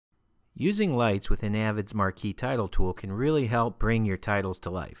Using lights within Avid's Marquee Title Tool can really help bring your titles to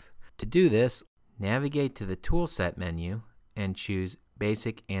life. To do this, navigate to the Toolset menu and choose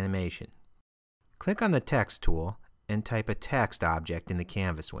Basic Animation. Click on the Text tool and type a text object in the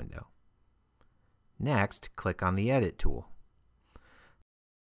canvas window. Next, click on the Edit tool.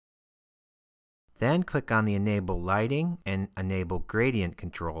 Then click on the Enable Lighting and Enable Gradient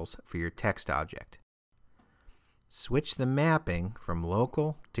controls for your text object. Switch the mapping from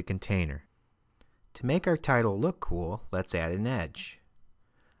local to container. To make our title look cool, let's add an edge.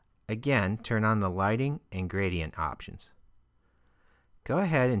 Again, turn on the lighting and gradient options. Go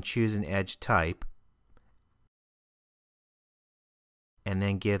ahead and choose an edge type and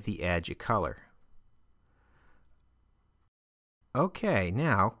then give the edge a color. OK,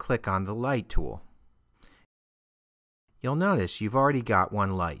 now click on the Light tool. You'll notice you've already got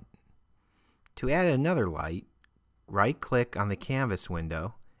one light. To add another light, right-click on the canvas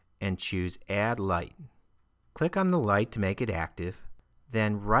window and choose Add Light. Click on the light to make it active,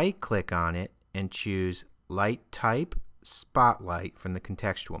 then right-click on it and choose Light Type Spotlight from the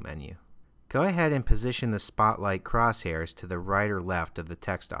contextual menu. Go ahead and position the spotlight crosshairs to the right or left of the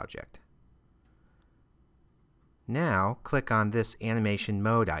text object. Now click on this animation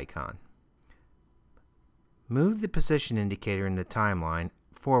mode icon. Move the position indicator in the timeline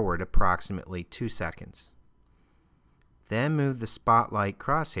forward approximately 2 seconds. Then move the spotlight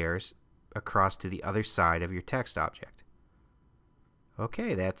crosshairs across to the other side of your text object.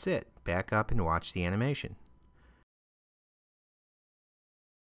 OK, that's it. Back up and watch the animation.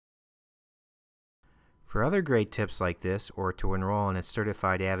 For other great tips like this, or to enroll in a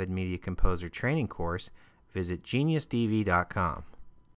certified Avid Media Composer training course, visit geniusdv.com.